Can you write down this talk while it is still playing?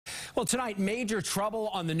Well, tonight, major trouble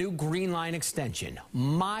on the new Green Line extension.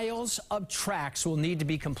 Miles of tracks will need to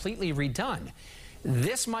be completely redone.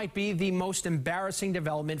 This might be the most embarrassing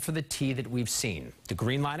development for the T that we've seen. The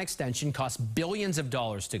Green Line extension cost billions of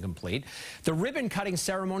dollars to complete. The ribbon-cutting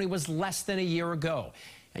ceremony was less than a year ago.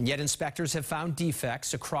 And yet inspectors have found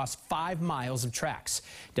defects across 5 miles of tracks.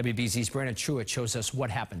 WBZ's Brandon Truitt shows us what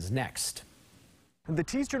happens next. The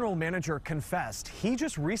T's general manager confessed he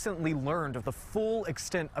just recently learned of the full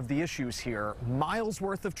extent of the issues here. Miles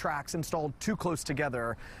worth of tracks installed too close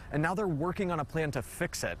together, and now they're working on a plan to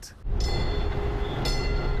fix it.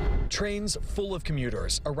 Trains full of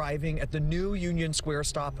commuters arriving at the new Union Square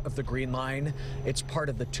stop of the Green Line. It's part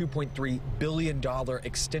of the $2.3 billion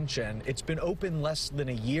extension. It's been open less than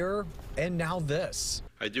a year, and now this.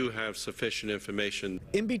 I do have sufficient information.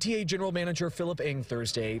 MBTA General Manager Philip Ng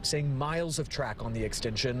Thursday saying miles of track on the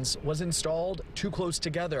extensions was installed too close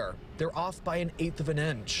together. They're off by 1/8 of an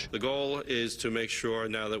inch. The goal is to make sure,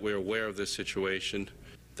 now that we're aware of this situation,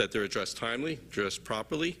 that they're addressed timely, addressed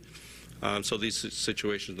properly, so these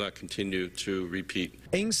situations not continue to repeat.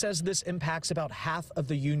 Ng says this impacts about half of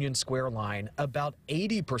the Union Square line, about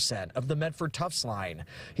 80% of the Medford Tufts line.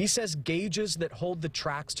 He says gauges that hold the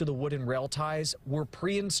tracks to the wooden rail ties were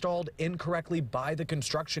pre-installed incorrectly by the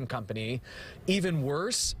construction company. Even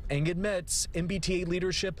worse, Ng admits MBTA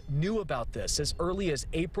leadership knew about this as early as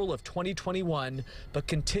April of 2021, but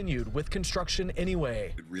continued with construction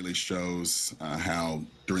anyway. It really shows how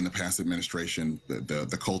during the past administration,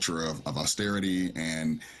 the culture of austerity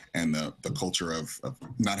and the culture of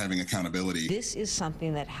not having accountability. This is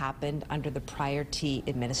something that happened under the prior T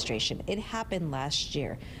administration. It happened last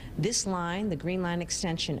year. This line, the Green Line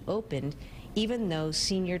extension, opened even though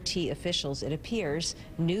senior T officials, it appears,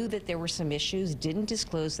 knew that there were some issues, didn't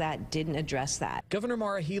disclose that, didn't address that. Governor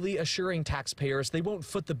Maura Healey assuring taxpayers they won't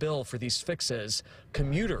foot the bill for these fixes.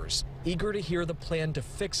 Commuters eager to hear the plan to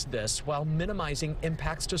fix this while minimizing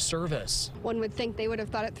impacts to service. One would think they would have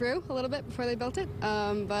thought it through a little bit before they built it,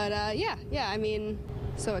 yeah, I mean,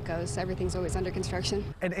 so it goes. Everything's always under construction.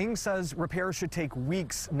 And Ng says repairs should take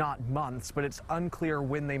weeks, not months, but it's unclear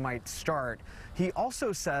when they might start. He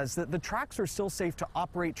also says that the tracks are still safe to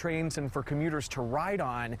operate trains and for commuters to ride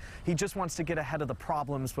on. He just wants to get ahead of the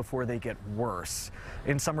problems before they get worse.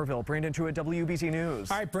 In Somerville, Brandon Truitt, WBZ News.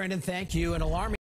 All right, Brandon, thank you. An alarming